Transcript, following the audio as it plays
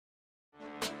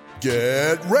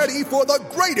Get ready for the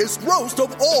greatest roast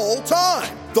of all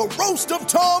time, the Roast of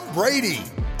Tom Brady,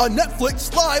 a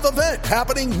Netflix live event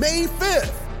happening May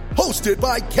 5th. Hosted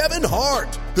by Kevin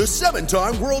Hart, the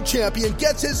 7-time world champion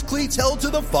gets his cleats held to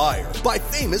the fire by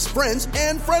famous friends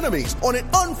and frenemies on an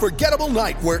unforgettable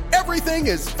night where everything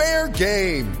is fair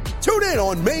game. Tune in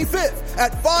on May 5th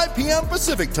at 5 p.m.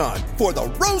 Pacific time for the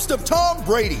Roast of Tom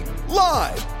Brady,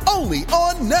 live only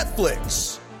on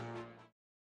Netflix.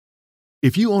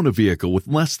 If you own a vehicle with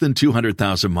less than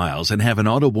 200,000 miles and have an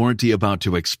auto warranty about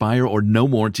to expire or no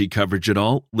warranty coverage at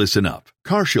all, listen up.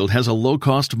 CarShield has a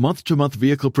low-cost month-to-month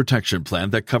vehicle protection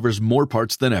plan that covers more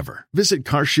parts than ever. Visit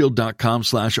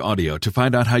carshield.com/audio to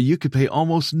find out how you could pay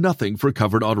almost nothing for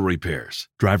covered auto repairs.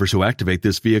 Drivers who activate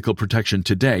this vehicle protection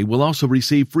today will also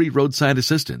receive free roadside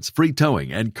assistance, free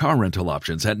towing, and car rental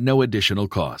options at no additional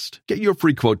cost. Get your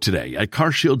free quote today at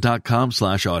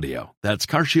carshield.com/audio. That's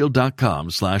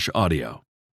carshield.com/audio.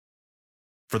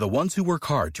 For the ones who work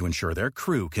hard to ensure their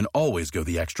crew can always go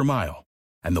the extra mile,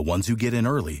 and the ones who get in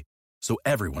early so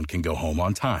everyone can go home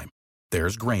on time,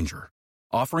 there's Grainger,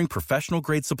 offering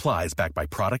professional-grade supplies backed by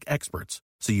product experts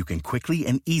so you can quickly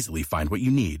and easily find what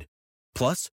you need.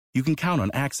 Plus, you can count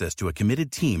on access to a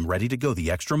committed team ready to go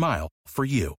the extra mile for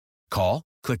you. Call,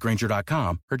 click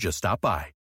Grainger.com, or just stop by.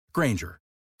 Grainger,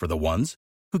 for the ones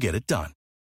who get it done.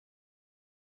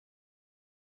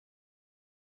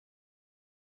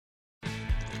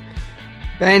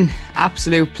 Ben,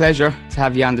 absolute pleasure to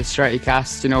have you on the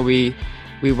Strattycast. You know, we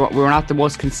were not the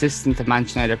most consistent of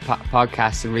Manchester United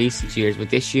podcasts in recent years,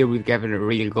 but this year we've given it a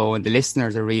real go and the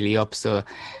listeners are really up. So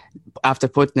after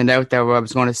putting it out there where I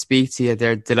was going to speak to you,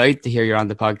 they're delighted to hear you're on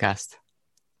the podcast.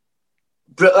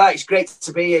 It's great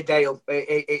to be here, Dale.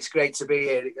 It's great to be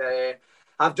here.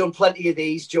 I've done plenty of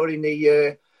these during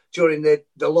the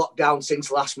lockdown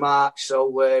since last March.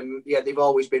 So, they've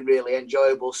always been really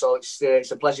enjoyable. So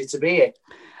it's a pleasure to be here.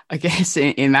 I guess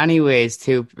in many ways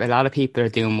too, a lot of people are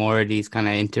doing more of these kind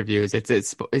of interviews.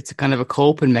 It's kind of a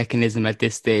coping mechanism at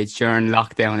this stage during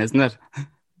lockdown, isn't it?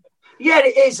 Yeah,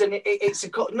 it is, and it's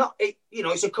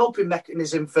a coping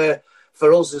mechanism for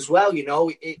us as well. You know,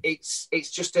 it's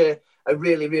just a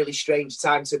really, really strange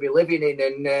time to be living in,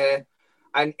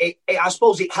 and I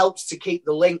suppose it helps to keep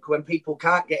the link when people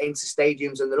can't get into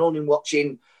stadiums and they're only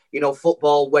watching,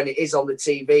 football when it is on the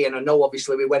TV. And I know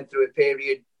obviously we went through a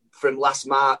period from last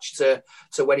March to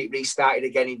when it restarted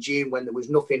again in June when there was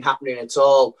nothing happening at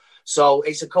all. So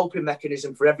it's a coping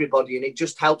mechanism for everybody, and it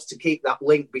just helps to keep that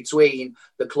link between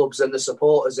the clubs and the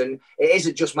supporters. And it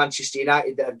isn't just Manchester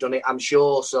United that have done it, I'm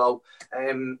sure. So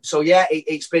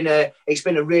it's been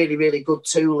a really, really good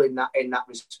tool in that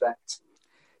respect.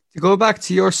 To go back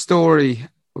to your story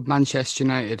with Manchester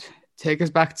United, take us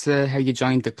back to how you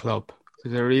joined the club,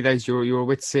 because I realised you were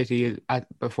with City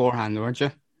beforehand, weren't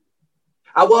you?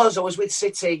 I was with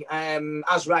City,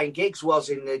 as Ryan Giggs was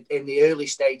in the early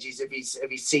stages of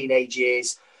his teenage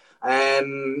years,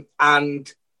 and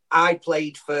I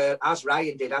played for, as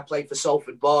Ryan did, I played for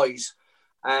Salford Boys,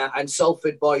 and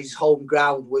Salford Boys' home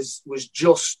ground was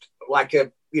just like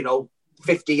a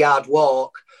 50-yard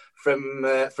walk from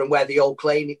where the old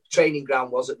training ground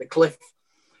was at the Cliff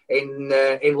in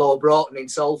Lower Broughton in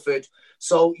Salford.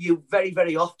 So you very,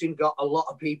 very often got a lot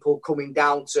of people coming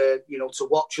down to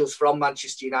watch us from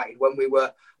Manchester United when we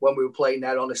were playing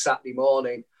there on a Saturday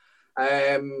morning.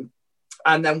 And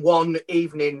then one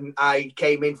evening I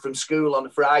came in from school on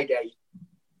a Friday.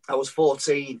 I was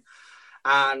 14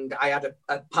 and I had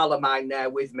a pal of mine there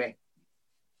with me.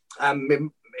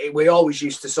 We always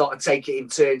used to sort of take it in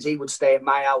turns. He would stay at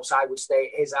my house, I would stay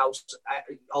at his house,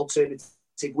 alternative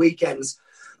weekends.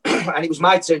 And it was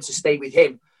my turn to stay with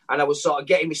him. And I was sort of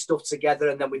getting my stuff together,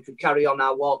 and then we could carry on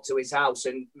our walk to his house.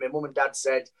 And my mum and dad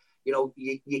said,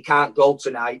 you can't go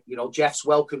tonight. Jeff's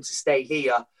welcome to stay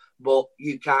here, but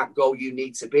you can't go. You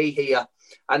need to be here.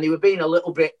 And they were being a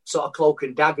little bit sort of cloak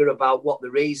and dagger about what the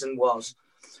reason was.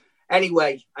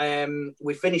 Anyway,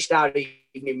 we finished our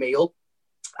evening meal.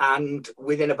 And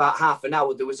within about half an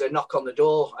hour, there was a knock on the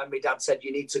door. And my dad said,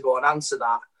 you need to go and answer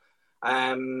that.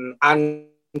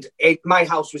 My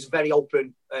house was very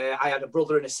open. I had a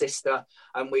brother and a sister,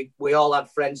 and we all had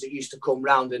friends that used to come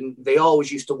round, and they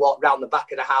always used to walk round the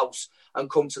back of the house and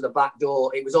come to the back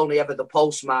door. It was only ever the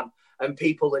postman and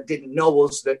people that didn't know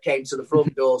us that came to the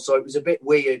front door, so it was a bit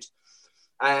weird.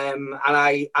 And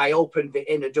I opened the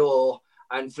inner door,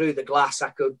 and through the glass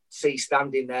I could see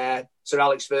standing there Sir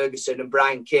Alex Ferguson and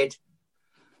Brian Kidd.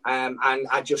 And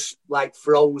I just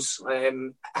froze,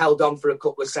 held on for a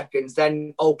couple of seconds,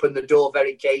 then opened the door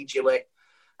very cagily.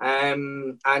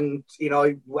 And, you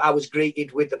know, I was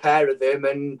greeted with the pair of them,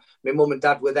 and my mum and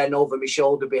dad were then over my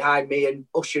shoulder behind me and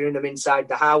ushering them inside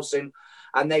the house. And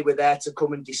they were there to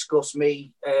come and discuss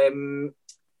me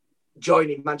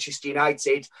joining Manchester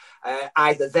United,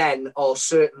 either then or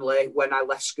certainly when I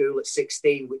left school at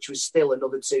 16, which was still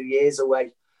another 2 years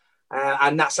away.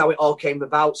 And that's how it all came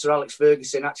about. Sir Alex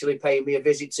Ferguson actually paying me a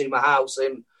visit to my house,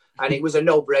 and it was a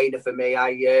no-brainer for me.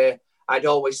 I'd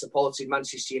always supported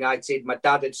Manchester United. My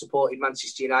dad had supported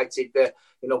Manchester United.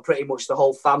 You know, pretty much the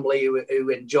whole family who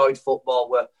enjoyed football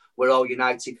were all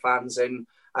United fans, and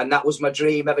that was my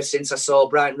dream ever since I saw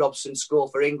Brian Robson score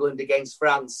for England against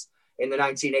France in the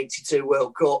 1982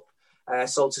 World Cup.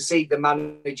 So to see the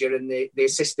manager and the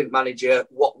assistant manager,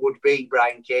 what would be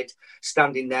Brian Kidd,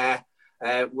 standing there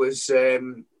was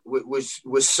surreal,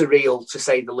 to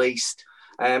say the least.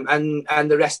 And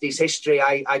the rest is history.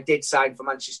 I did sign for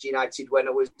Manchester United when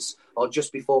I was, or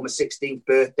just before my 16th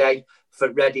birthday,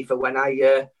 ready for when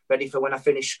I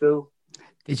finished school.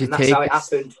 That's how it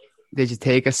happened. Did you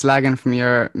take a slagging from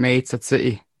your mates at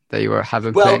City that you were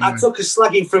having? Well, I took a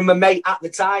slagging from my mate at the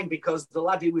time, because the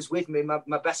lad who was with me, my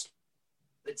best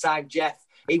at the time, Jeff,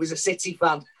 he was a City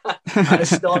fan and a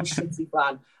staunch City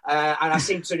fan. And I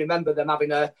seem to remember them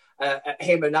having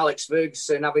him and Alex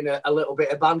Ferguson having a little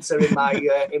bit of banter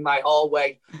in my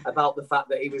hallway about the fact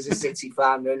that he was a City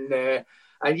fan.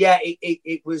 And yeah,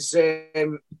 it was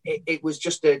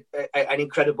just an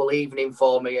incredible evening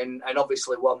for me, and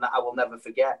obviously one that I will never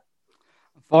forget.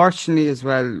 Unfortunately, as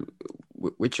well,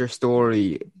 with your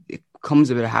story, it comes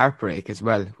a bit of heartbreak as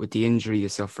well, with the injury you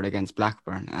suffered against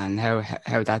Blackburn and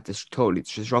how that totally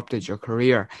disrupted your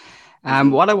career.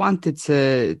 What I wanted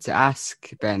to ask,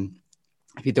 Ben,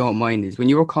 if you don't mind, is when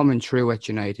you were coming through at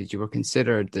United, you were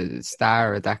considered the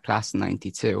star of that class in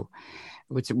 '92,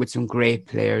 with some great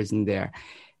players in there.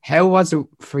 How was it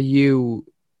for you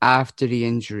after the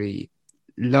injury,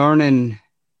 learning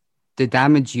the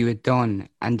damage you had done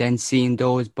and then seeing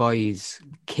those boys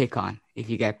kick on, if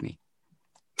you get me?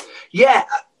 Yeah,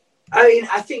 I mean,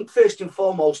 I think first and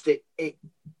foremost, it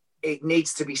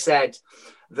needs to be said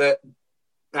that,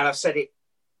 and I've said it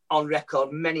on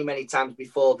record many, many times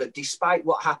before, that despite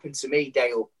what happened to me,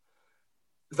 Dale,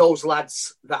 those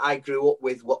lads that I grew up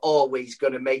with were always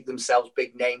going to make themselves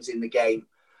big names in the game.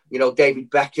 You know, David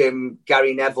Beckham,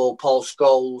 Gary Neville, Paul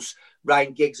Scholes,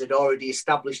 Ryan Giggs had already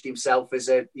established himself as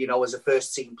a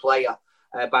first team player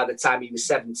by the time he was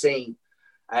 17.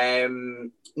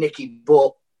 Nicky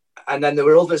Butt. And then there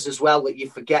were others as well that you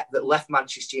forget that left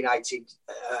Manchester United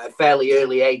at a fairly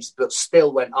early age, but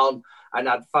still went on and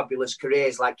had fabulous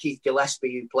careers, like Keith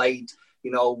Gillespie, who played,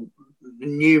 you know,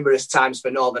 numerous times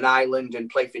for Northern Ireland and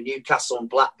played for Newcastle and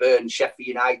Blackburn, Sheffield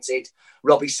United.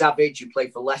 Robbie Savage, who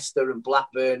played for Leicester and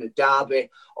Blackburn and Derby,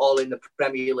 all in the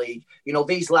Premier League. You know,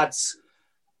 these lads,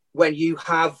 when you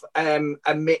have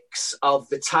a mix of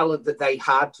the talent that they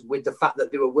had with the fact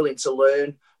that they were willing to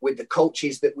learn, with the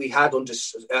coaches that we had under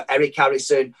Eric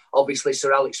Harrison, obviously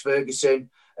Sir Alex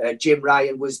Ferguson, Jim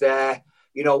Ryan was there.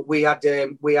 You know, we had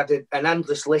an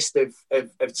endless list of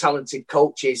talented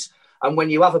coaches. And when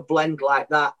you have a blend like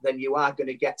that, then you are going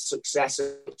to get success.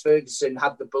 Ferguson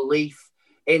had the belief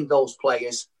in those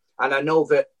players. And I know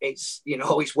that it's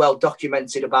well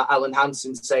documented about Alan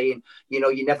Hansen saying, you know,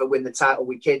 you never win the title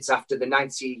with kids after the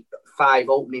 95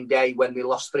 opening day when they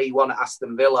lost 3-1 at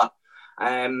Aston Villa.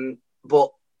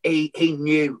 But he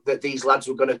knew that these lads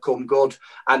were going to come good,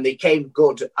 and they came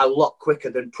good a lot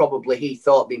quicker than probably he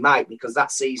thought they might, because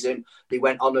that season they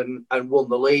went on and won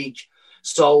the league.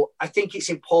 So I think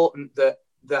it's important that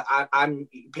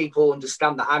people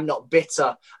understand that I'm not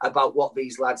bitter about what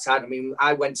these lads had. I mean,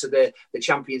 I went to the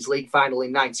Champions League final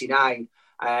in '99,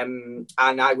 and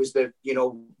I was the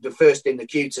first in the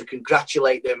queue to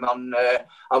congratulate them on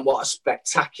what a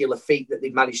spectacular feat that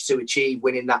they'd managed to achieve,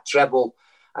 winning that treble,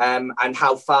 and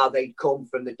how far they'd come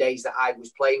from the days that I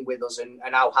was playing with us, and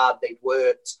how hard they'd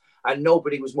worked. And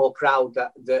nobody was more proud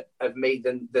of me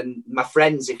than my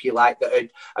friends, if you like, that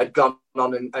had gone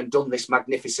on and done this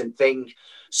magnificent thing.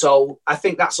 So I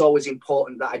think that's always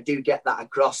important, that I do get that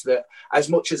across, that as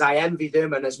much as I envy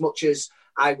them and as much as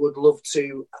I would love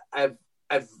to have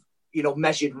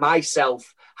measured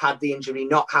myself had the injury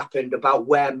not happened, about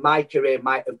where my career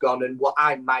might have gone and what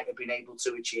I might have been able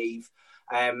to achieve,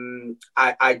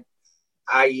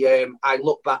 I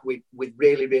look back with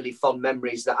really, really fond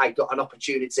memories that I got an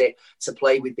opportunity to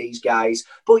play with these guys.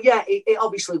 But yeah, it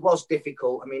obviously was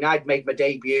difficult. I mean, I'd made my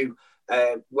debut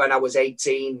when I was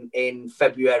 18 in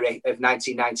February of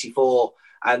 1994,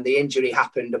 and the injury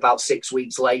happened about 6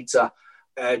 weeks later,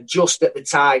 just at the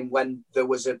time when there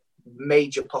was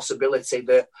major possibility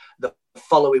that the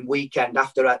following weekend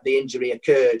after the injury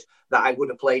occurred, that I would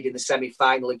have played in the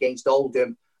semi-final against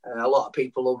Oldham. A lot of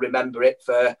people will remember it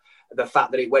for the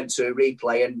fact that it went to a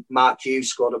replay and Mark Hughes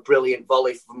scored a brilliant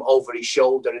volley from over his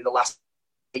shoulder in the last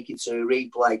take it to a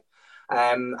replay.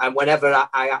 And whenever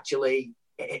I actually,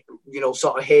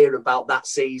 sort of hear about that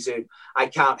season, I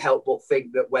can't help but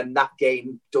think that when that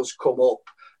game does come up,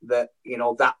 that,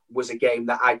 that was a game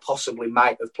that I possibly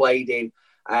might have played in.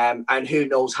 And who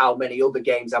knows how many other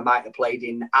games I might have played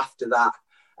in after that.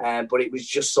 But it was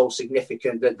just so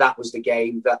significant that was the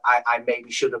game that I maybe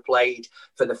should have played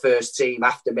for the first team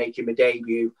after making my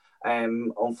debut.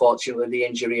 Unfortunately, the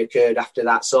injury occurred after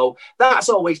that. So that's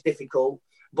always difficult.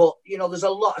 But, there's a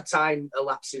lot of time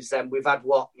elapses then. We've had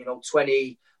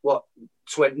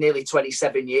nearly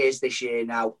 27 years this year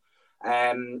now.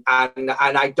 And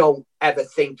I don't ever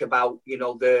think about,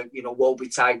 woe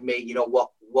betide me,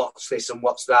 what's this and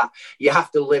what's that. You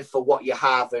have to live for what you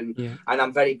have. And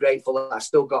I'm very grateful that I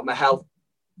still got my health,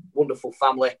 wonderful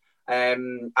family.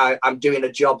 I'm doing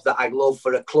a job that I love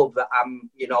for a club that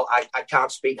I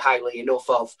can't speak highly enough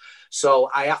of. So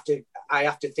I have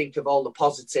to think of all the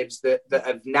positives that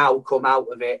have now come out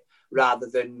of it rather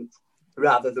than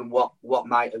what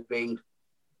might have been.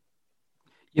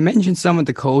 You mentioned some of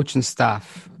the coaching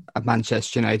staff at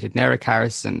Manchester United. Eric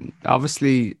Harrison,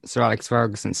 obviously Sir Alex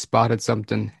Ferguson spotted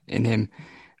something in him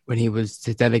when he was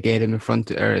to delegate him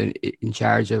in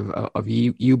charge of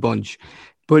you bunch.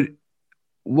 But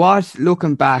what,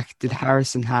 looking back, did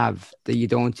Harrison have that you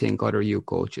don't think other youth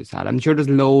coaches had? I'm sure there's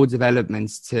loads of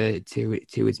elements to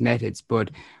his methods, but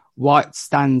what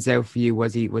stands out for you?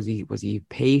 Was he a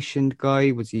patient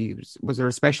guy? Was there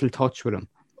a special touch with him?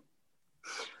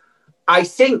 I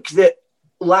think that,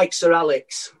 like Sir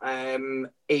Alex,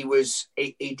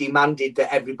 he demanded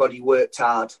that everybody worked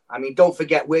hard. I mean, don't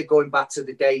forget, we're going back to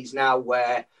the days now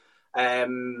where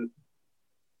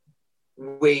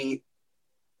we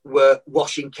were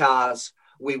washing cars,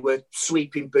 we were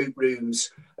sweeping boot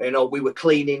rooms, we were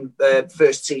cleaning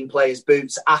first team players'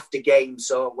 boots after games.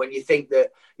 So when you think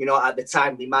that, at the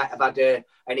time they might have had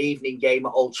an evening game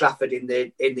at Old Trafford in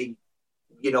the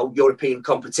European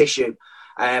competition.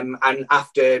 And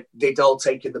after they'd all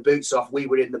taken the boots off, we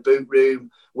were in the boot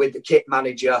room with the kit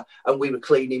manager and we were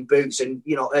cleaning boots. And,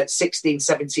 at 16,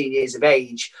 17 years of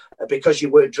age, because you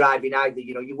weren't driving either,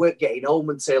 you weren't getting home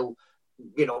until,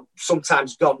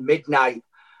 sometimes gone midnight,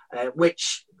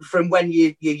 which from when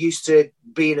you're used to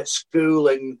being at school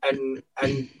and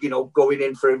going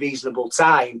in for a reasonable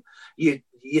time, you're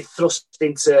thrust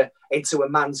into a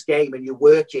man's game and you're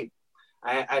working.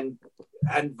 And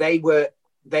they were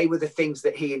the things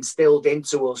that he instilled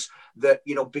into us that,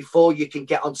 before you can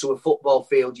get onto a football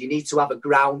field, you need to have a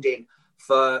grounding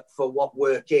for what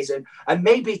work is. And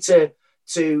maybe to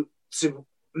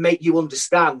make you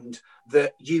understand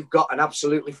that you've got an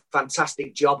absolutely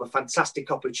fantastic job, a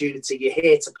fantastic opportunity. You're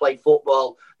here to play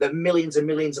football, that millions and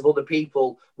millions of other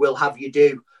people will have you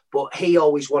do. But he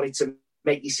always wanted to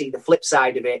make you see the flip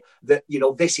side of it, that,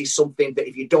 this is something that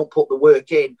if you don't put the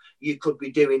work in, you could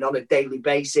be doing on a daily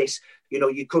basis.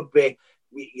 You could be,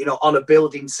 on a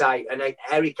building site. And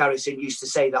Eric Harrison used to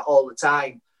say that all the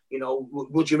time,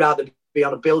 would you rather be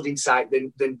on a building site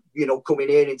than coming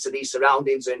in into these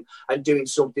surroundings and doing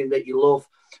something that you love?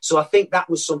 So I think that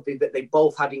was something that they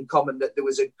both had in common, that there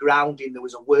was a grounding, there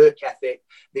was a work ethic.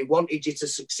 They wanted you to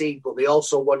succeed, but they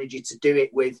also wanted you to do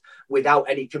it without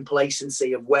any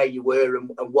complacency of where you were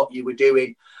and what you were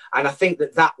doing. And I think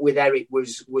that with Eric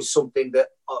was something that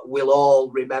we'll all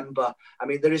remember. I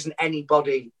mean, there isn't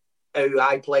anybody who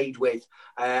I played with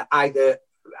either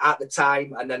at the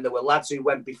time, and then there were lads who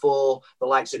went before, the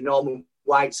likes of Norman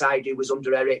Whiteside, who was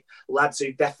under Eric, lads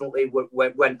who definitely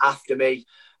went after me.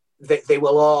 They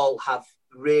will all have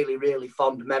really, really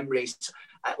fond memories.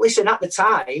 Listen, at the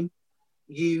time,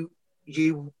 you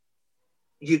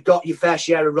got your fair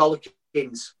share of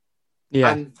rollickings.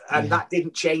 Yeah. And that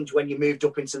didn't change when you moved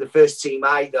up into the first team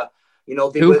either. They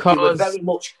were very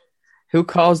much... Who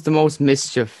caused the most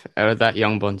mischief out of that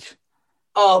young bunch?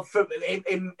 Oh,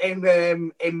 in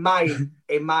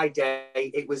my day,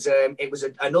 it was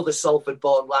another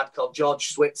Salford-born lad called George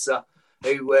Switzer,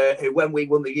 who when we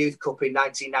won the Youth Cup in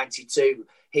 1992,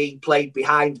 he played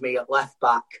behind me at left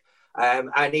back,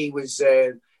 and he was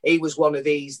one of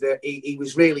these that he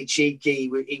was really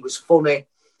cheeky. He was funny.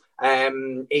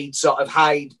 He'd sort of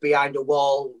hide behind a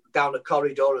wall down a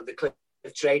corridor of the Cliff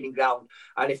training ground,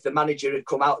 and if the manager had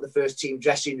come out of the first team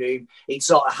dressing room, he'd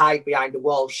sort of hide behind a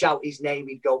wall, shout his name,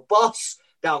 he'd go, "Boss,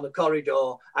 down the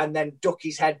corridor and then duck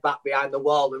his head back behind the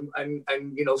wall and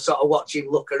sort of watch him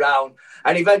look around.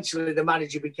 And eventually the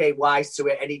manager became wise to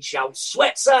it and he'd shout,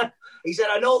 "Swetzer!" He said,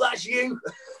 "I know that's you."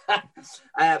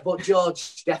 But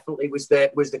George definitely was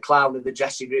the clown of the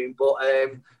dressing room, but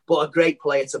a great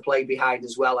player to play behind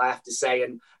as well, I have to say.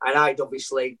 And I'd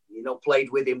obviously,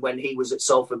 played with him when he was at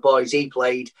Salford Boys. He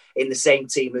played in the same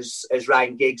team as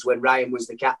Ryan Giggs when Ryan was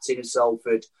the captain of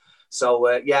Salford. So,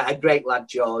 a great lad,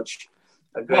 George.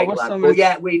 A great lad.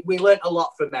 But we learnt a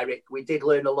lot from Eric. We did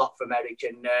learn a lot from Eric,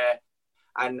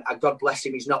 and God bless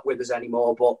him, he's not with us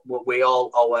anymore, but we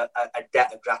all owe a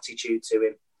debt of gratitude to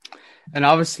him. And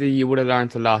obviously, you would have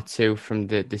learned a lot too from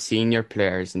the senior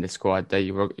players in the squad that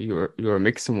you were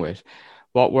mixing with.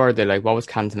 What were they like? What was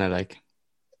Cantona like?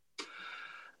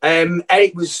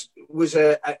 Eric was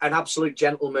an absolute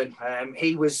gentleman.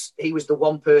 He was the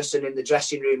one person in the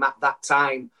dressing room at that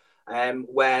time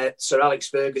where Sir Alex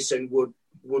Ferguson would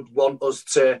want us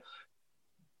to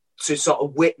sort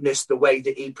of witness the way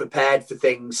that he prepared for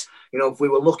things. If we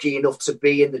were lucky enough to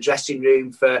be in the dressing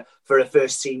room for a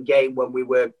first team game when we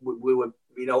were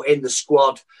in the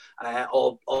squad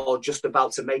or just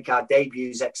about to make our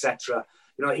debuts, etc.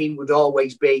 He would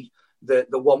always be the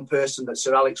one person that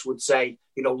Sir Alex would say,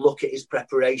 look at his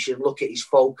preparation, look at his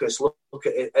focus, look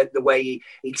at the way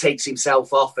he takes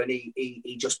himself off and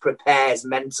he just prepares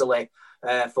mentally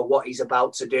for what he's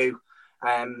about to do.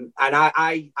 And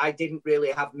I didn't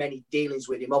really have many dealings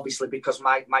with him, obviously, because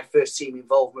my first team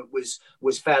involvement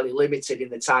was fairly limited in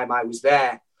the time I was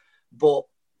there. But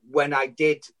when I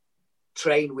did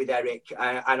train with Eric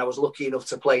and I was lucky enough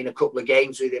to play in a couple of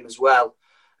games with him as well,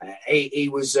 he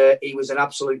was an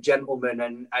absolute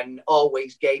gentleman and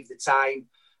always gave the time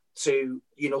to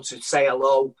say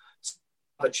hello, to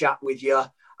have a chat with you.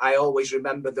 I always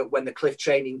remember that when the Cliff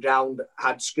Training Ground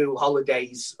had school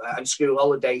holidays and school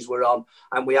holidays were on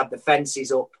and we had the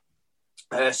fences up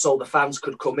so the fans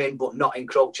could come in but not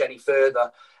encroach any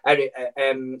further,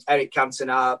 Eric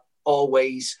Cantona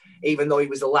always, even though he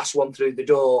was the last one through the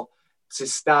door to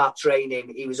start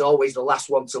training, he was always the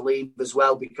last one to leave as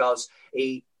well because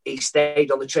he stayed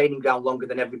on the training ground longer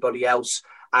than everybody else.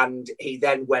 And he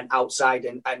then went outside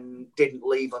and didn't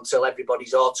leave until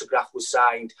everybody's autograph was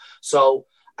signed. So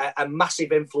a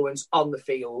massive influence on the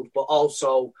field, but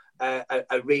also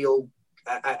a real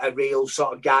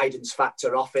sort of guidance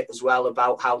factor off it as well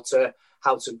about how to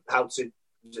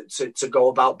go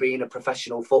about being a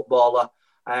professional footballer.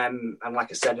 And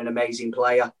like I said, an amazing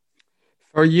player.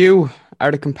 For you,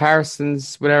 are the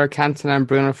comparisons with Eric Cantona and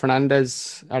Bruno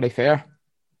Fernandes, are they fair?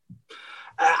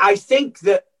 I think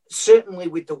that certainly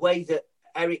with the way that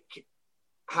Eric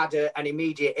had an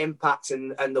immediate impact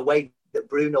and the way that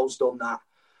Bruno's done that,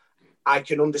 I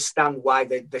can understand why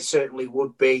there certainly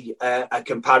would be a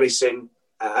comparison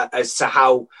as to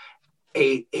how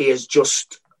he has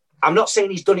just... I'm not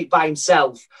saying he's done it by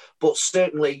himself, but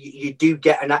certainly you do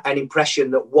get an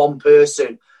impression that one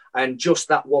person and just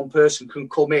that one person can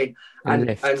come in and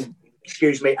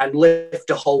lift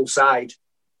a whole side.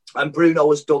 And Bruno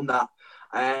has done that.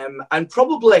 And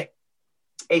probably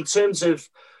in terms of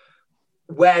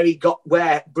where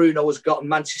Bruno has gotten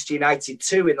Manchester United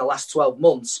to in the last 12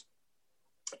 months,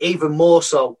 even more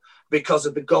so because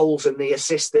of the goals and the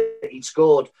assists that he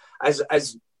scored. As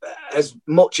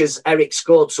much as Eric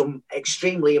scored some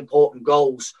extremely important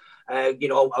goals, and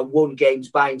won games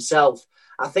by himself,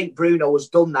 I think Bruno has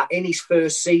done that in his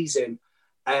first season,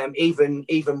 even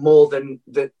more than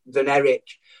Eric.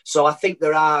 So I think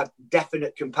there are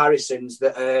definite comparisons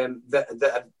that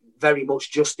are very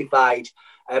much justified.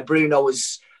 Bruno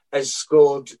has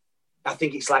scored, I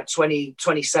think it's like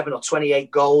 27 or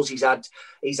 28 goals. He's had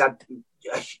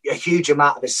a huge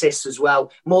amount of assists as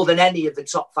well, more than any of the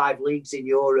top 5 leagues in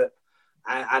Europe.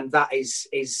 And that is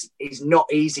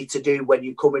not easy to do when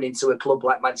you're coming into a club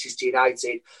like Manchester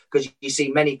United, because you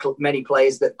see many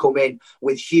players that come in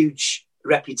with huge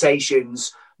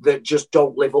reputations that just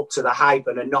don't live up to the hype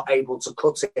and are not able to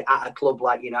cut it at a club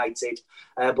like United.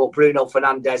 But Bruno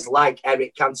Fernandes, like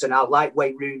Eric Cantona, like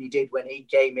Wayne Rooney did when he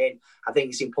came in, I think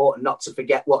it's important not to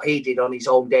forget what he did on his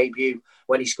home debut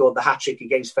when he scored the hat-trick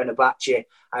against Fenerbahce.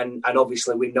 And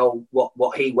obviously we know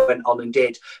what he went on and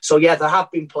did. So, yeah, there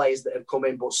have been players that have come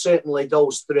in, but certainly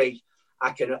those three,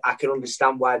 I can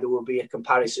understand why there will be a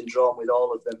comparison drawn with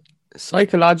all of them.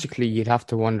 Psychologically, you'd have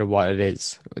to wonder what it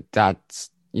is. That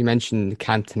you mentioned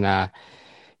Cantona,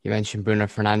 you mentioned Bruno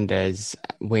Fernandes,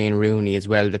 Wayne Rooney as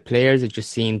well. The players that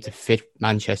just seem to fit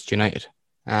Manchester United.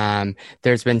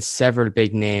 There's been several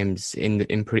big names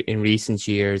in recent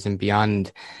years and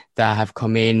beyond that have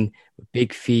come in with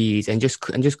big fees and just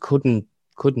couldn't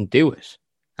do it.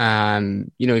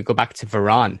 You go back to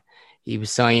Varane. He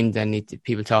was signed and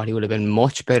people thought he would have been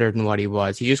much better than what he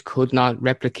was. He just could not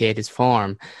replicate his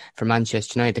form for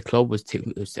Manchester United. The club was I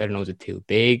don't know, is it too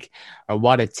big or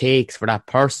what it takes for that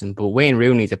person? But Wayne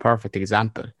Rooney is a perfect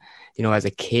example, as a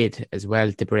kid as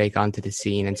well, to break onto the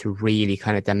scene and to really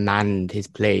kind of demand his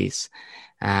place.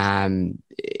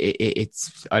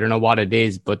 It's I don't know what it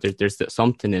is, but there's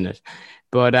something in it.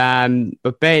 But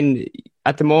Ben,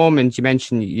 at the moment, you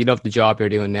mentioned you love the job you're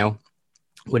doing now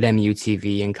with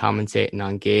MUTV and commentating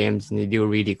on games, and you do a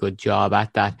really good job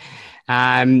at that.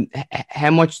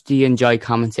 How much do you enjoy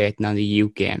commentating on the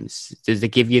youth games? Does it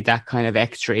give you that kind of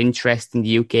extra interest in the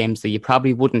youth games that you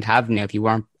probably wouldn't have now if you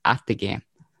weren't at the game?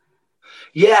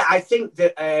 Yeah, I think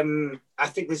that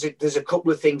there's a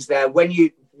couple of things there. When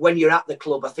you're at the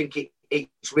club, I think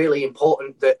it's really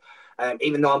important that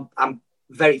even though I'm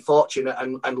very fortunate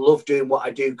and love doing what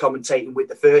I do, commentating with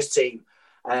the first team,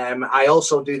 I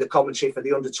also do the commentary for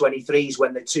the under-23s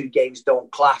when the two games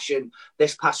don't clash. And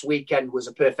this past weekend was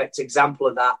a perfect example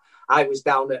of that. I was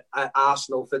down at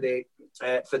Arsenal for the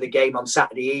game on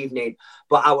Saturday evening,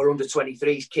 but our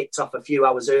under-23s kicked off a few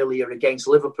hours earlier against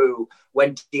Liverpool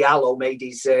when Diallo made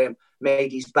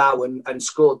his bow and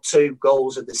scored 2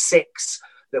 goals of the 6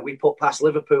 that we put past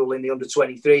Liverpool in the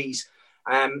under-23s.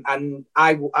 And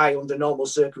I under normal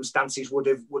circumstances would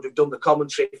have done the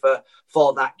commentary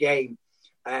for that game.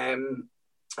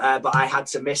 But I had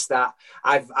to miss that.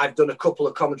 I've done a couple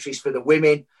of commentaries for the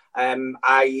women.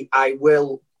 I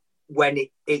will, when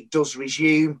it does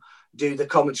resume, do the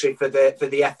commentary for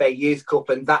the FA Youth Cup,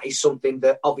 and that is something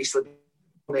that obviously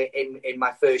in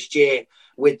my first year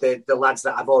with the lads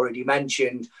that I've already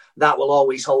mentioned, that will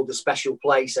always hold a special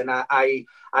place. And I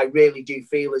really do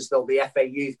feel as though the FA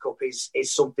Youth Cup is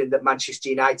something that Manchester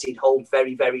United hold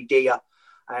very, very dear.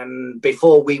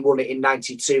 Before we won it in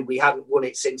 '92, we haven't won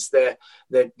it since the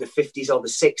 50s or the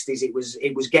 60s.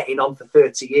 It was getting on for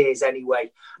 30 years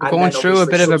anyway. We're going through a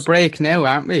bit of a break now,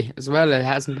 aren't we? As well, it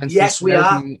hasn't been. Yes, since we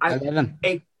are.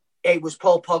 2011. It was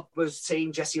Paul Pogba's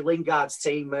team, Jesse Lingard's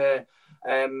team,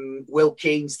 Will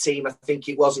Keane's team. I think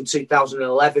it was in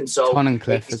 2011. So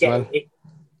Tunnicliffe as well.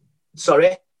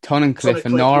 Sorry. Tunnicliffe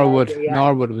and Norwood. Yeah.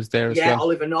 Norwood was there as well. Yeah,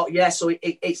 Oliver Norwood. Yeah, so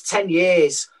it's 10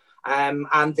 years.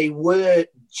 And they were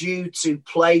due to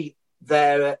play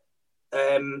their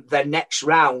next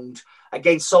round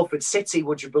against Salford City,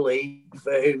 would you believe,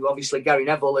 who obviously Gary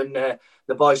Neville and the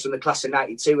boys from the class of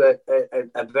 '92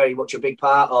 are very much a big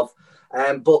part of.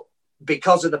 But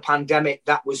because of the pandemic,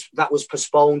 that was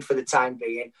postponed for the time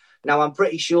being. Now, I'm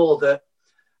pretty sure that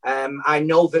I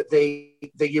know that the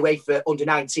UEFA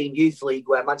Under-19 Youth League,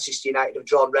 where Manchester United have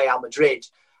drawn Real Madrid,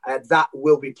 that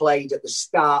will be played at the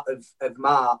start of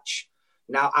March.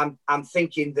 Now, I'm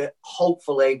thinking that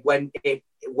hopefully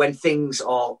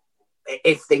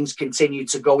if things continue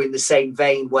to go in the same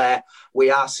vein where we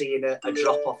are seeing a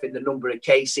drop-off in the number of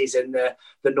cases and the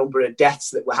number of deaths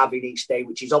that we're having each day,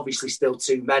 which is obviously still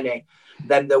too many,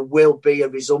 then there will be a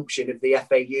resumption of the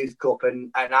FA Youth Cup.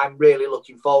 And I'm really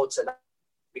looking forward to that.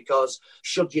 Because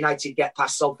should United get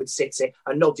past Salford City,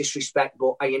 and no disrespect,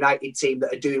 but a United team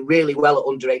that are doing really well at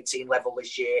under-18 level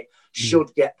this year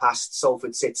should get past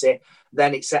Salford City,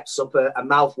 then it sets up a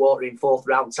mouth-watering 4th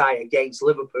round tie against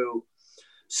Liverpool.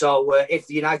 So if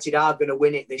the United are going to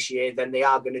win it this year, then they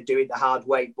are going to do it the hard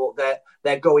way. But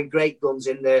they're going great guns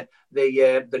in the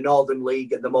Northern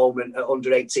League at the moment at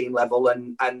under-18 level,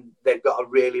 and they've got a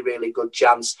really, really good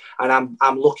chance. And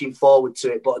I'm looking forward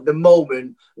to it. But at the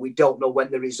moment, we don't know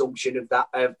when the resumption of that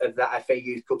FA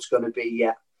Youth Cup's going to be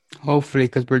yet. Hopefully,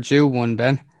 because we're due one,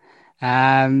 Ben.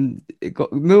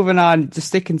 Moving on, just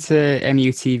sticking to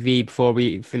MUTV before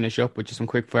we finish up with just some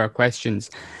quick fire questions.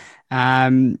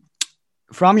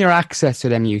 From your access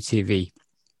with MUTV,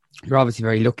 you're obviously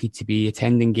very lucky to be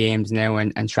attending games now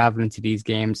and travelling to these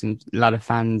games, and a lot of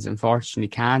fans unfortunately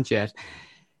can't yet.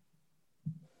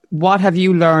 What have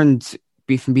you learned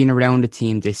from being around the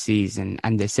team this season,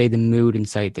 and they say the mood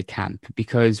inside the camp?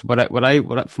 Because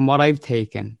from what I've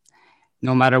taken,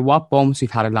 no matter what bumps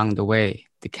we've had along the way,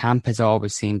 the camp has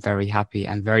always seemed very happy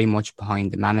and very much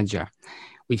behind the manager.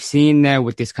 We've seen now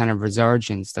with this kind of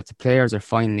resurgence that the players are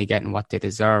finally getting what they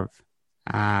deserve.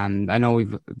 I know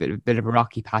we've a bit of a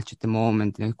rocky patch at the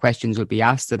moment, and questions will be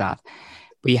asked to that.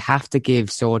 But you have to give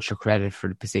Solskjaer credit for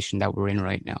the position that we're in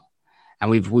right now.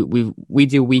 And we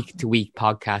do week to week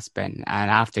podcasts, Ben, and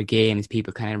after games,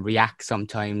 people kind of react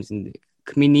sometimes, and it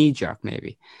can be knee jerk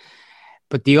maybe.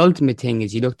 But the ultimate thing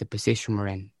is you look at the position we're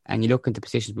in, and you look at the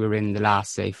positions we were in the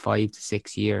last, say, 5 to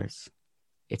 6 years.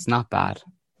 It's not bad.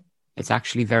 It's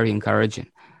actually very encouraging.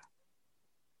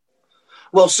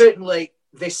 Well, certainly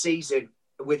this season,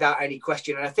 without any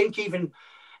question. And I think even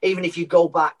if you go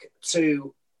back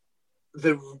to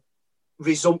the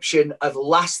resumption of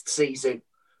last season,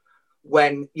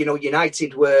 when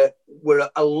United were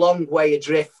a long way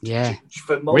adrift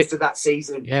for most of that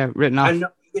season, written off. And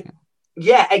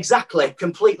yeah, exactly,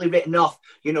 completely written off.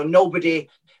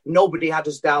 Nobody had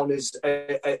us down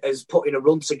as putting a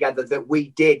run together that we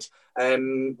did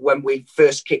when we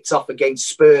first kicked off against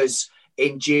Spurs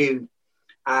in June,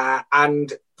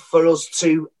 and for us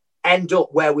to end up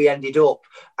where we ended up,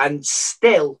 and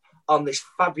still on this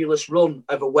fabulous run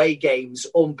of away games,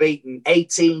 unbeaten,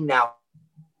 18 now,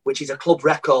 which is a club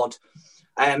record.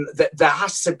 That there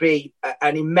has to be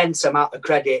an immense amount of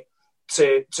credit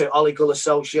to Ole Gunnar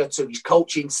Solskjaer, to his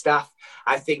coaching staff.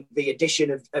 I think the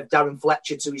addition of Darren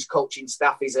Fletcher to his coaching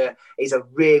staff is a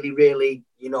really, really,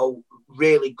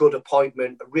 really good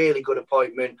appointment. A really good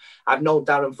appointment. I've known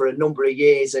Darren for a number of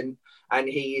years, and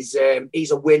he's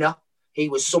a winner. He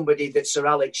was somebody that Sir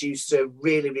Alex used to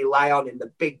really rely on in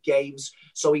the big games.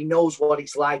 So he knows what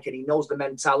it's like, and he knows the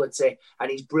mentality,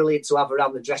 and he's brilliant to have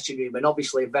around the dressing room, and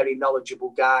obviously a very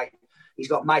knowledgeable guy. He's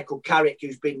got Michael Carrick,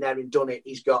 who's been there and done it.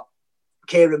 He's got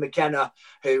Kieran McKenna,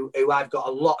 who I've got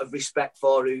a lot of respect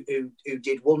for, who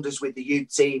did wonders with the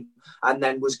youth team and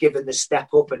then was given the step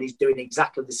up, and he's doing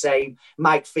exactly the same.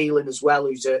 Mike Phelan as well,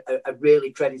 who's a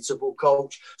really creditable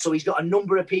coach. So he's got a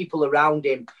number of people around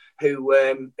him who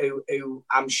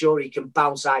I'm sure he can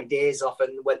bounce ideas off,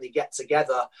 and when they get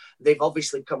together, they've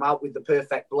obviously come out with the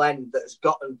perfect blend that has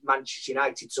gotten Manchester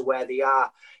United to where they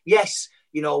are. Yes,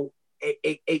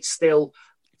 it's still...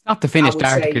 It's not the finished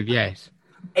article yet.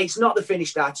 It's not the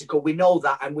finished article. We know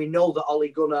that, and we know that Ole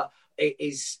Gunnar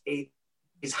is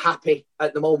happy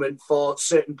at the moment for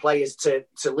certain players to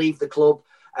leave the club,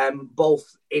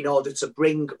 both in order to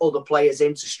bring other players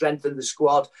in to strengthen the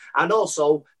squad, and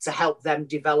also to help them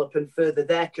develop and further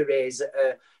their careers.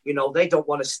 They don't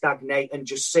want to stagnate and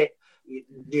just sit,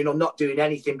 not doing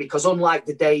anything, because unlike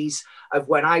the days of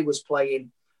when I was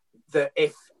playing, that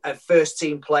if a first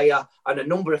team player and a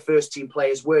number of first team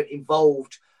players weren't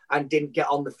involved and didn't get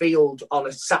on the field on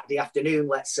a Saturday afternoon,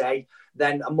 let's say,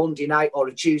 then a Monday night or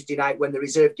a Tuesday night when the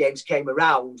reserve games came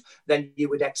around, then you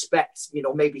would expect,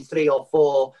 maybe 3 or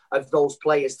 4 of those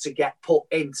players to get put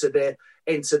into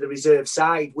the reserve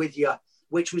side with you,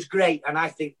 which was great. And I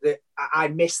think that I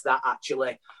miss that,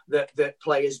 actually, that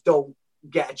players don't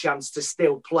get a chance to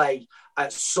still play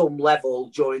at some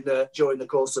level during the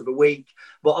course of a week.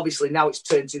 But obviously now it's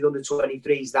turned to the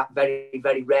under-23s. That very,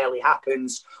 very rarely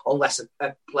happens unless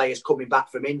a player's coming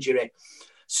back from injury.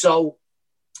 So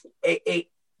he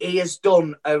has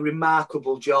done a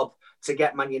remarkable job to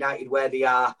get Man United where they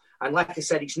are. And like I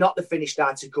said, it's not the finished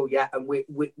article yet. And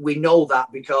we know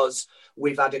that because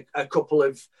we've had a couple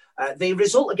of... the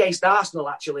result against Arsenal,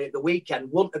 actually, at the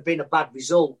weekend wouldn't have been a bad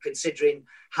result, considering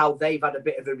how they've had a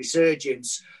bit of a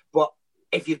resurgence. But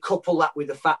if you couple that with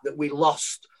the fact that we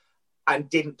lost and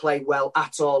didn't play well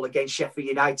at all against Sheffield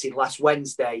United last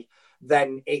Wednesday,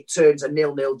 then it turns a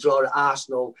 0-0 draw at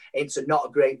Arsenal into not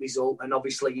a great result. And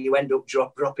obviously you end up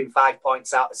dropping 5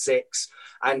 points out of 6.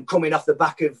 And coming off the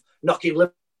back of knocking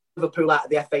Liverpool out of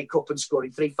the FA Cup and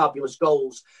scoring 3 fabulous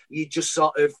goals, you just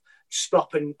sort of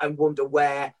stop and wonder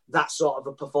where that sort of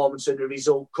a performance and a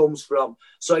result comes from.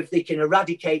 So if they can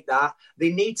eradicate that,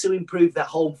 they need to improve their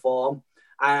home form.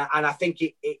 And I think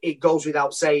it goes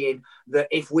without saying that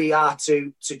if we are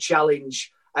to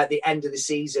challenge at the end of the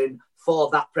season for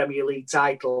that Premier League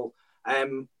title,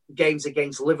 games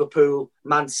against Liverpool,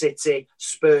 Man City,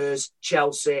 Spurs,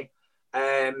 Chelsea,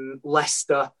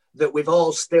 Leicester, that we've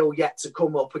all still yet to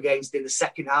come up against in the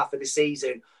second half of the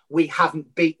season, we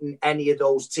haven't beaten any of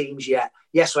those teams yet.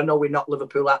 Yes, I know we're not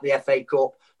Liverpool at the FA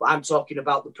Cup, but I'm talking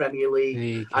about the Premier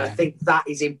League. And I think that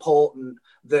is important,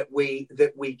 that we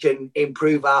can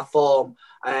improve our form.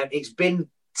 It's been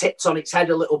tipped on its head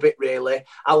a little bit, really.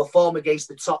 Our form against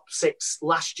the top 6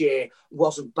 last year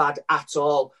wasn't bad at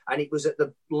all. And it was at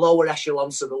the lower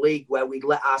echelons of the league where we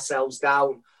let ourselves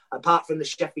down. Apart from the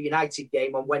Sheffield United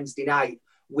game on Wednesday night,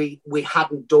 we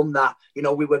hadn't done that.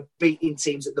 We were beating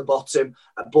teams at the bottom,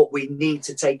 but we need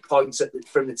to take points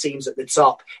from the teams at the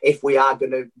top if we are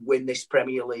going to win this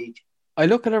Premier League. I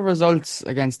look at the results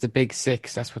against the Big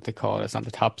Six. That's what they call it. It's not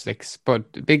the top 6,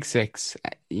 but the Big Six.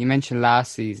 You mentioned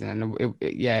last season, and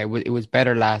it was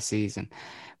better last season.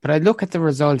 But I look at the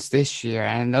results this year,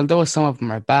 and although some of them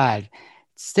are bad,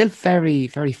 it's still very,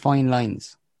 very fine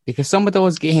lines, because some of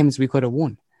those games we could have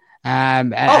won.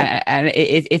 And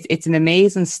it's an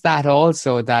amazing stat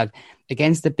also that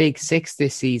against the Big Six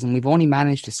this season, we've only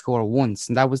managed to score once,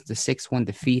 and that was the 6-1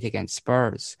 defeat against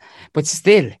Spurs. But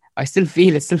still, I still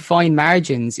feel it's still fine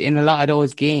margins in a lot of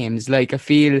those games. Like, I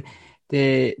feel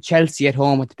the Chelsea at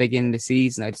home at the beginning of the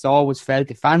season, I just always felt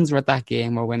the fans were at that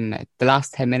game were winning it. The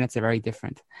last 10 minutes are very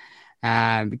different.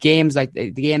 Games like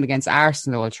the game against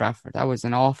Arsenal at Old Trafford, that was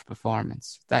an awful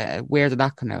performance. Where did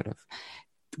that come out of?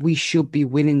 We should be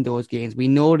winning those games. We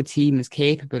know the team is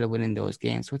capable of winning those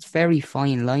games. So it's very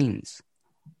fine lines.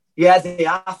 Yeah, they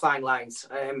are fine lines.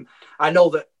 I know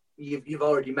that you've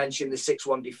already mentioned the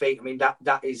 6-1 defeat. I mean,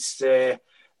 that is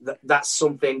that's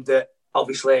something that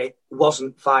obviously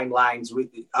wasn't fine lines. On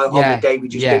the day we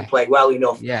just didn't play well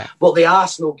enough. Yeah. But the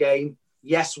Arsenal game,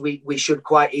 yes, we should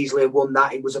quite easily have won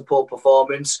that. It was a poor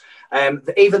performance.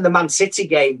 Even the Man City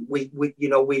game, we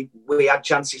had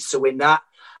chances to win that.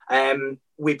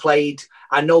 We played,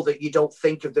 I know that you don't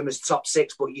think of them as top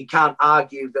six, but you can't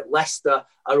argue that Leicester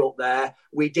are up there.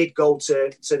 We did go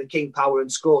to the King Power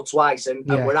and score twice, and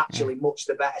we're actually much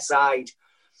the better side.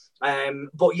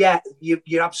 But yeah,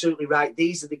 you're absolutely right.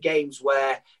 These are the games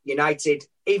where United,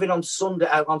 even on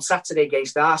Saturday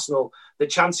against Arsenal, the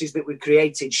chances that we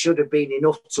created should have been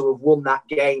enough to have won that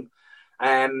game.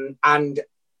 And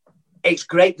it's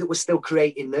great that we're still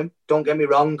creating them, don't get me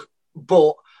wrong,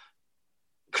 but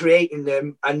creating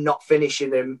them and not finishing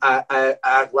them,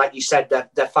 like you said,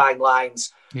 they're fine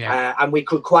lines. Yeah. And we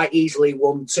could quite easily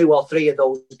won 2 or 3 of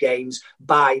those games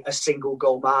by a single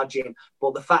goal margin.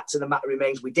 But the fact of the matter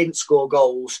remains, we didn't score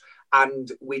goals, and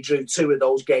we drew 2 of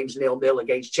those games 0-0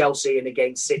 against Chelsea and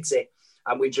against City.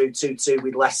 And we drew 2-2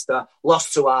 with Leicester,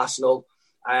 lost to Arsenal.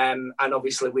 And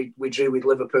obviously we drew with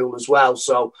Liverpool as well.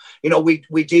 So,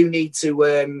 we do need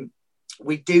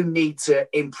to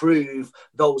improve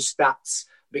those stats,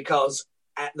 because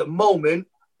at the moment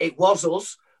it was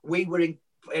us. We were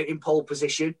in pole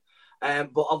position,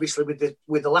 but obviously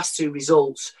with the last 2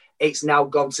 results, it's now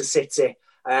gone to City.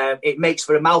 It makes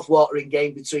for a mouth-watering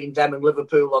game between them and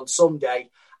Liverpool on Sunday.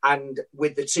 And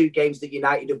with the 2 games that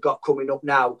United have got coming up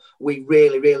now, we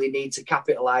really, really need to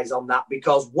capitalise on that,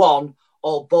 because one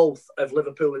or both of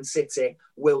Liverpool and City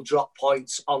will drop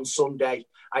points on Sunday.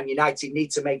 And United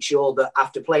need to make sure that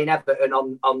after playing Everton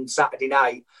on Saturday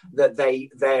night, that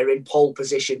they're in pole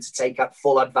position to take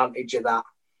full advantage of that.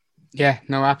 Yeah,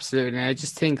 no, absolutely. And I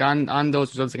just think on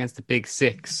those results against the Big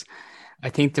Six, I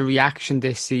think the reaction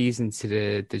this season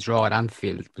to the draw at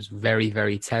Anfield was very,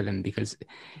 very telling, because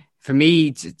for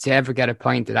me to ever get a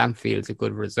point at Anfield is a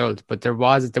good result, but there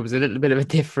was a little bit of a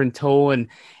different tone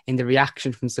in the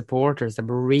reaction from supporters that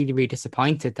were really, really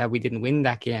disappointed that we didn't win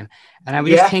that game. And I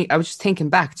was just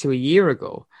thinking back to a year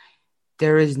ago.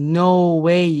 There is no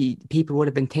way people would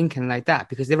have been thinking like that,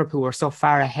 because Liverpool were so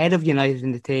far ahead of United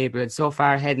in the table and so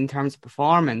far ahead in terms of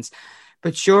performance.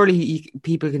 But surely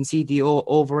people can see the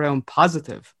overall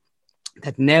positive,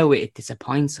 that now it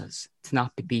disappoints us to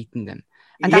not be beating them.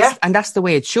 And that's the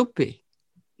way it should be.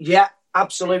 Yeah,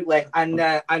 absolutely. And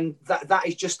that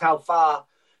is just how far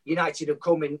United have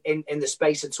come in the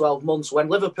space of 12 months. When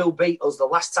Liverpool beat us the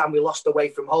last time we lost away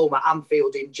from home at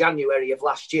Anfield in January of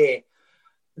last year,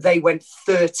 they went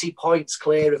 30 points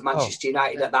clear of Manchester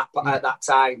United at that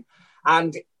time.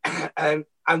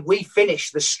 And we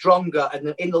finished the stronger,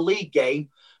 and in the league game,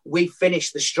 we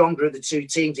finished the stronger of the 2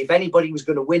 teams. If anybody was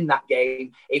going to win that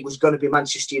game, it was going to be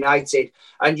Manchester United.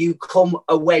 And you come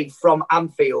away from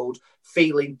Anfield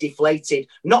feeling deflated,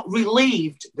 not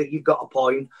relieved that you've got a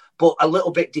point, but a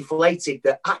little bit deflated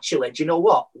that actually, do you know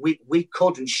what? We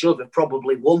could and should have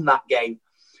probably won that game.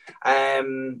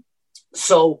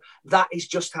 So that is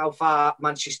just how far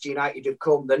Manchester United have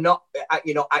come. They're not,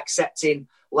 accepting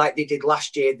like they did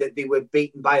last year that they were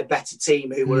beaten by a better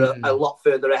team who were a lot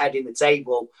further ahead in the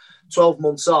table. 12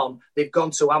 months on, they've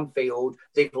gone to Anfield.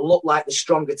 They've looked like the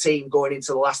stronger team going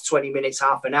into the last 20 minutes,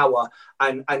 half an hour,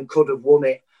 and could have won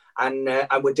it. And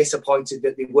were disappointed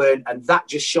that they weren't. And that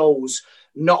just shows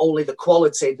not only the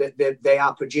quality that they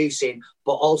are producing,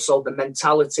 but also the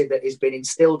mentality that has been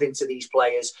instilled into these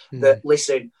players that,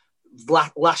 listen,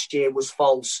 last year was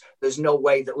false. There's no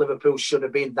way that Liverpool should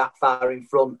have been that far in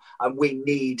front, and we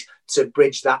need to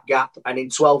bridge that gap. And in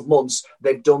 12 months,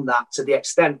 they've done that to the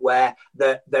extent where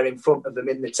they're in front of them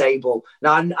in the table.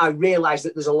 Now, I realise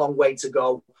that there's a long way to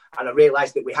go, and I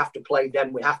realise that we have to play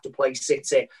them, we have to play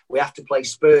City, we have to play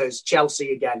Spurs,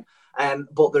 Chelsea again.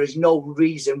 But there is no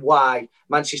reason why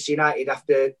Manchester United,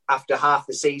 after half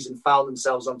the season, found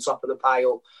themselves on top of the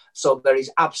pile. So there is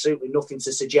absolutely nothing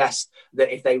to suggest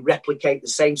that if they replicate the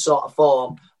same sort of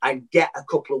form and get a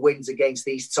couple of wins against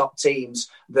these top teams,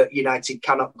 that United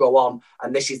cannot go on.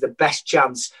 And this is the best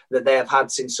chance that they have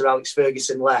had since Sir Alex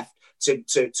Ferguson left to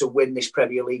win this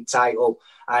Premier League title.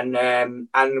 And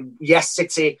yes,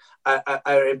 City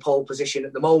are in pole position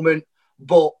at the moment,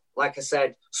 but like I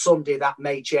said, Sunday that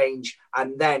may change,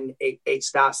 and then it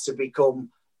starts to become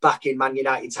back in Man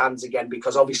United's hands again,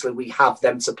 because obviously we have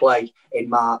them to play in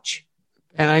March.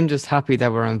 And I'm just happy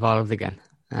that we're involved again.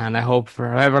 And I hope for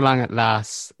however long it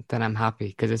lasts, then I'm happy,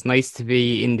 because it's nice to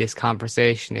be in this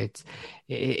conversation.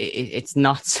 It's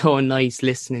not so nice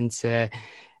listening to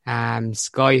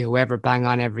Sky, whoever, bang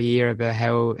on every year about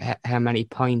how many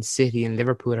points City and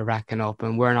Liverpool are racking up,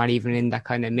 and we're not even in that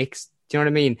kind of mix. Do you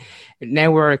know what I mean?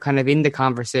 Now we're kind of in the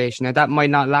conversation. Now that might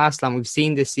not last long. We've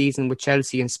seen this season with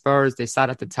Chelsea and Spurs, they sat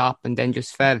at the top and then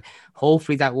just fell.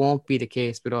 Hopefully that won't be the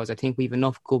case with us. I think we've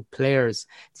enough good players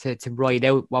to ride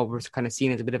out what we're kind of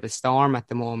seeing as a bit of a storm at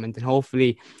the moment, and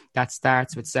hopefully that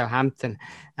starts with Southampton.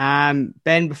 Ben,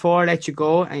 before I let you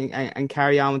go and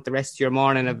carry on with the rest of your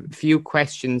morning, a few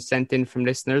questions sent in from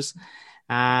listeners.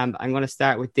 I'm going to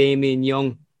start with Damien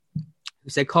Young, who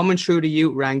said, coming through the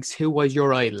youth ranks, who was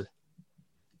your idol?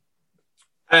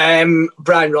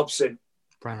 Brian Robson.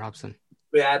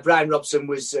 Yeah, Brian Robson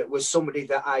was somebody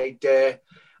that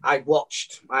I'd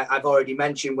watched. I've already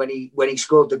mentioned when he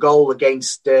scored the goal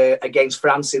against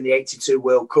France in the '82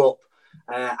 World Cup,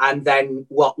 and then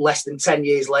less than 10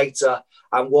 years later,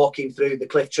 I'm walking through the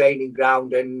Cliff training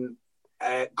ground and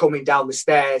coming down the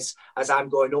stairs as I'm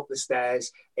going up the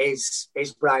stairs is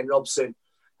Brian Robson.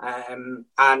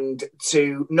 And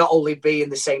to not only be in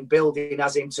the same building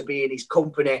as him, to be in his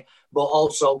company, but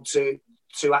also to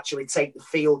actually take the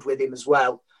field with him as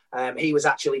well. He was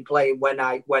actually playing when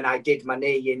I did my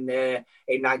knee in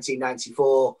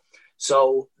 1994.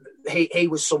 So he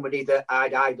was somebody that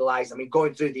I'd idolised. I mean,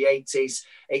 going through the 80s,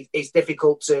 it's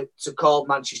difficult to call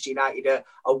Manchester United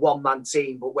a one-man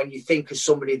team, but when you think of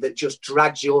somebody that just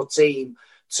drags your team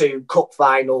to cup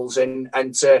finals and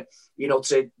to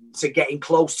getting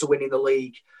close to winning the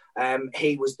league,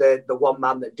 he was the one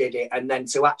man that did it. And then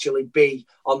to actually be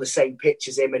on the same pitch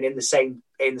as him and in the same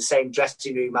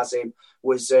dressing room as him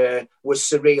was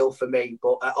surreal for me.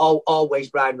 But always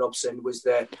Brian Robson was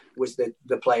the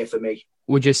player for me.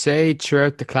 Would you say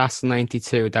throughout the class of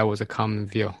 '92 that was a common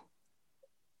view,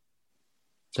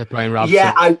 that Brian Robson?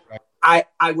 Yeah, I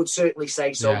would certainly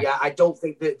say so. Yeah, I don't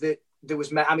think that there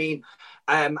was. I mean,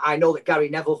 I know that Gary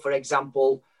Neville, for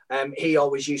example, he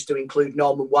always used to include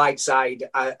Norman Whiteside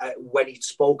when he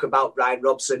spoke about Brian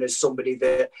Robson as somebody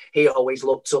that he always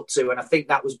looked up to. And I think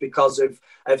that was because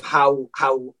of how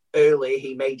early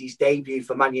he made his debut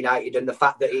for Man United, and the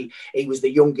fact that he was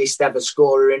the youngest ever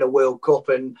scorer in a World Cup,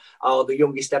 or the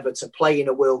youngest ever to play in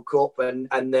a World Cup, and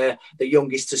the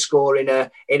youngest to score in a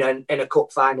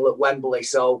cup final at Wembley.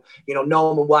 So,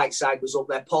 Norman Whiteside was up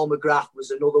there. Paul McGrath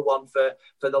was another one for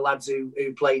the lads who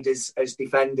played as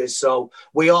defenders. So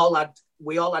we all had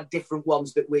different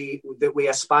ones that we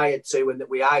aspired to and that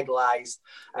we idolised.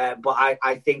 But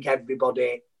I think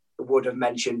everybody would have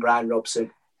mentioned Brian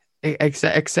Robson.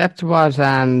 Except what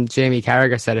Jamie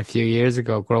Carragher said a few years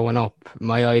ago. Growing up,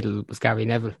 my idol was Gary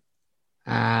Neville.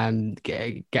 And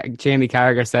Jamie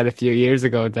Carragher said a few years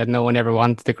ago that no one ever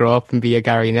wanted to grow up and be a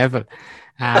Gary Neville.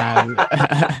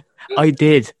 I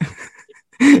did.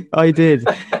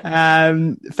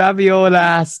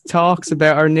 Fabiola talks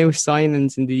about our new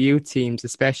signings in the youth teams,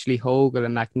 especially Hogle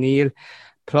and McNeil,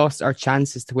 plus our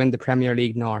chances to win the Premier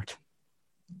League North.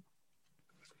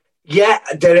 Yeah,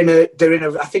 they're in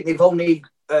a. I think they've only.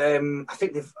 I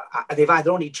think they've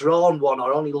either only drawn one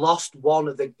or only lost one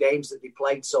of the games that they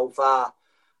played so far.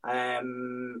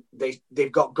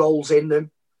 They've got goals in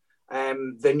them.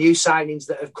 The new signings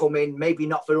that have come in, maybe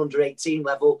not for under 18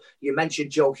 level. You mentioned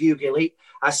Joe Hugill.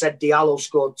 I said Diallo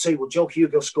scored 2. Well, Joe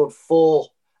Hugill scored 4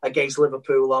 against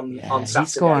Liverpool on Saturday.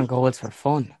 He's scoring goals for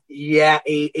fun. Yeah,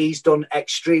 he's done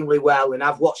extremely well, and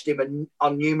I've watched him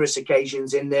on numerous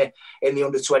occasions in the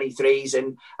under 23s,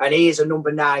 and he is a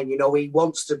number 9. He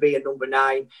wants to be a number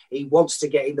 9. He wants to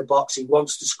get in the box. He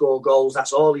wants to score goals.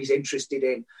 That's all he's interested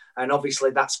in, and obviously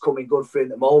that's coming good for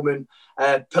him at the moment.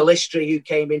 Pelistri, who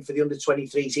came in for the under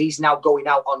 23s, he's now going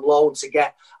out on loan to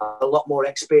get a lot more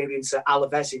experience at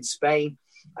Alaves in Spain.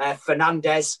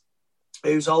 Fernandez,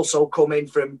 who's also come in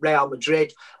from Real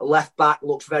Madrid, a left back,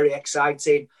 looks very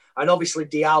exciting. And obviously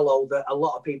Diallo, that a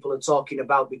lot of people are talking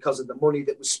about because of the money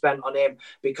that was spent on him,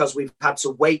 because we've had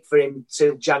to wait for him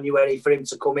till January for him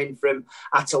to come in from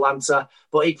Atalanta.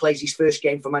 But he plays his first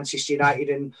game for Manchester United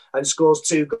and scores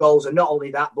 2 goals. And not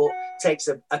only that, but takes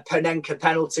a Panenka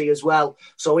penalty as well.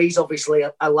 So he's obviously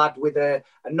a lad with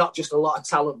not just a lot of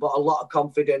talent, but a lot of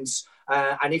confidence.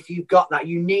 And if you've got that,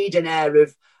 you need an air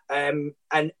of an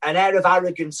air of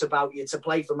arrogance about you to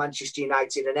play for Manchester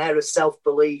United, an air of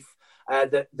self-belief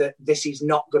that this is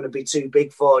not going to be too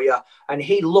big for you. And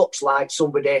he looks like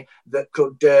somebody that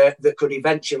could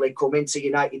eventually come into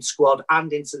United squad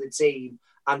and into the team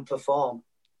and perform.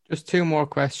 Just 2 more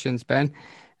questions, Ben.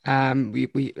 You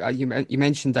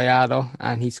mentioned Diallo,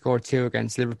 and he scored 2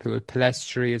 against Liverpool.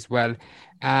 Pellistri as well.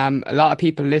 A lot of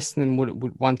people listening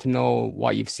would want to know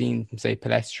what you've seen from, say,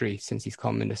 Pellistri since he's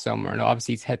come in the summer. And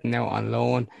obviously he's heading out on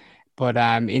loan. But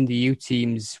in the youth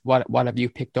teams, what have you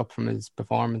picked up from his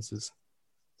performances?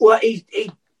 Well,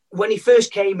 when he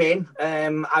first came in,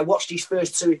 I watched his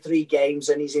first 2 or 3 games,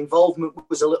 and his involvement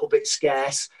was a little bit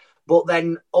scarce. But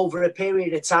then over a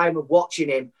period of time of watching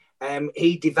him,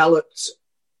 he developed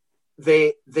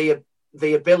the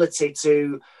ability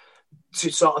to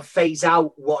sort of phase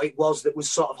out what it was that was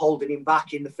sort of holding him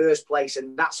back in the first place.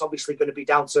 And that's obviously going to be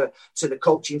down to the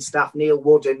coaching staff, Neil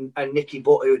Wood and Nicky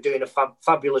Butt, who are doing a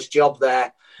fabulous job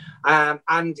there.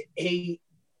 And he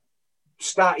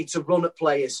started to run at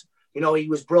players. You know, he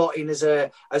was brought in as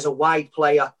a wide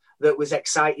player that was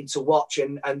exciting to watch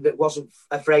and that wasn't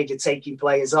afraid of taking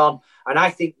players on. And I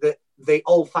think that the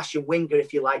old-fashioned winger,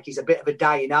 if you like, is a bit of a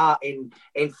dying art in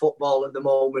football at the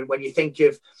moment. When you think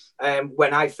of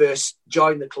when I first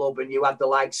joined the club, and you had the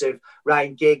likes of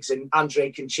Ryan Giggs and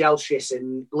Andre Kanchelskis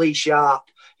and Lee Sharp,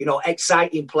 you know,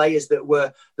 exciting players that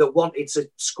wanted to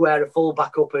square a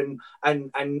fullback up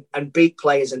and beat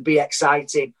players and be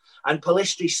exciting. And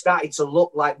Pellistri started to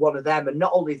look like one of them. And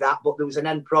not only that, but there was an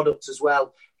end product as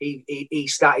well. He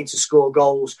started to score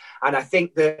goals. And I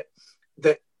think that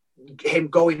him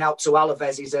going out to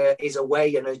Alaves is a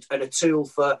way and a tool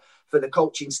for the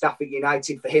coaching staff at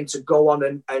United, for him to go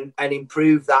on and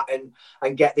improve that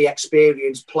and get the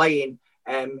experience playing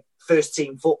first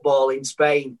team football in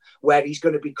Spain, where he's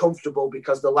going to be comfortable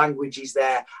because the language is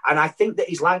there. And I think that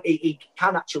he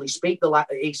can actually speak the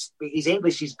language. His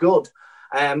English is good.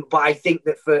 But I think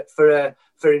that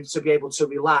for him to be able to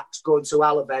relax, going to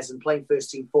Alaves and playing first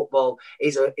team football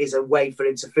is a way for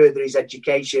him to further his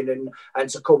education and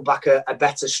to come back a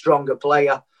better, stronger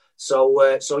player. So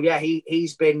yeah,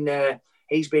 he's been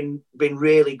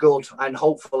really good, and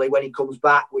hopefully when he comes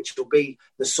back, which will be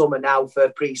the summer now for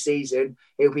pre-season,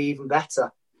 he'll be even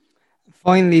better.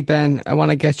 Finally, Ben, I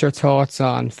want to get your thoughts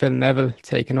on Phil Neville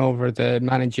taking over the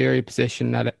managerial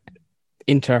position at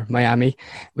Inter Miami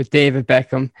with David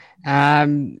Beckham.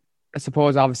 I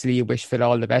suppose obviously you wish Phil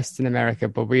all the best in America,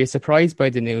 but were you surprised by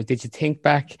the news? Did you think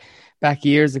back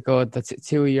years ago that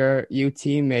 2 of your youth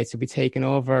teammates would be taking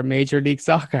over Major League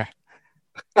Soccer?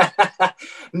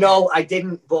 No, I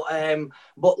didn't.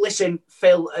 But listen,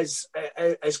 Phil has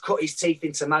cut his teeth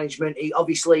into management. He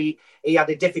had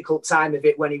a difficult time of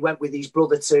it when he went with his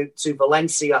brother to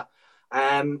Valencia.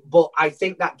 But I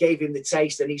think that gave him the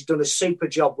taste, and he's done a super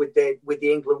job with the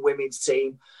England women's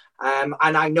team. And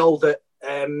I know that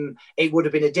it would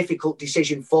have been a difficult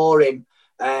decision for him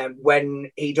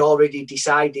when he'd already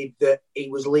decided that he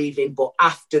was leaving, but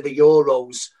after the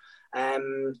Euros.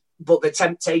 But the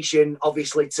temptation,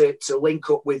 obviously, to link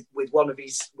up with one of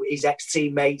his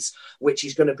ex-teammates, which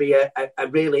is going to be a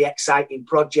really exciting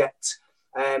project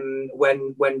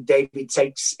when David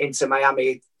takes into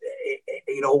Miami,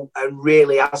 you know, and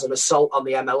really has an assault on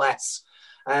the MLS.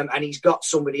 And he's got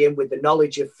somebody in with the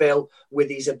knowledge of Phil, with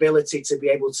his ability to be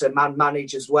able to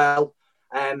manage as well.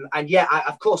 And yeah,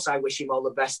 of course, I wish him all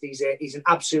the best. He's an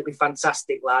absolutely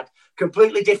fantastic lad,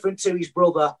 completely different to his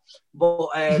brother, but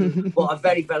a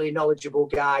very, very knowledgeable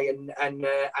guy. And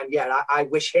yeah, I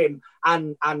wish him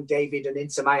and David and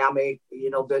Inter Miami,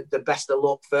 you know, the best of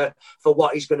luck for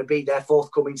what is going to be their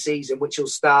forthcoming season, which will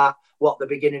start the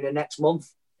beginning of next month.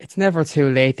 It's never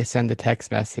too late to send a text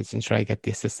message and try to get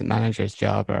the assistant manager's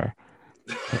job. Or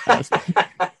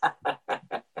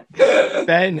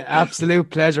Ben,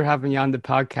 absolute pleasure having you on the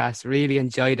podcast. Really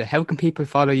enjoyed it. How can people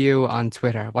follow you on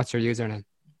Twitter? What's your username?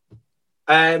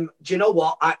 Do you know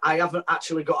what? I haven't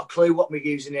actually got a clue what my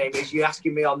username is. You're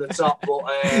asking me on the top,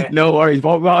 but no worries.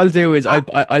 What I'll do is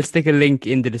I'll stick a link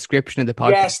in the description of the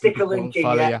podcast. Yeah, stick a link in.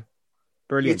 Yeah. You.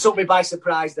 Brilliant. You took me by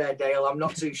surprise there, Dale. I'm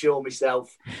not too sure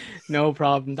myself. No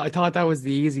problem. I thought that was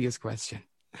the easiest question.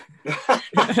 And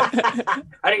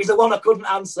it was the one I couldn't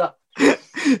answer.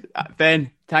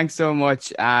 Ben, thanks so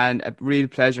much, and a real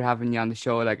pleasure having you on the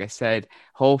show. Like I said,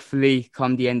 hopefully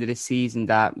come the end of the season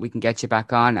that we can get you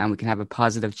back on and we can have a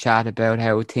positive chat about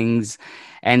how things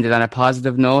ended on a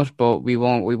positive note, but we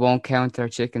won't count our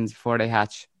chickens before they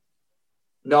hatch.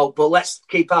 No, but let's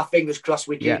keep our fingers crossed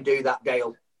we can do that,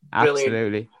 Dale. Brilliant.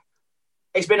 Absolutely.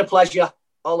 It's been a pleasure.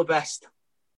 All the best.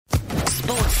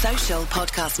 Sports Social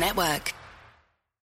Podcast Network.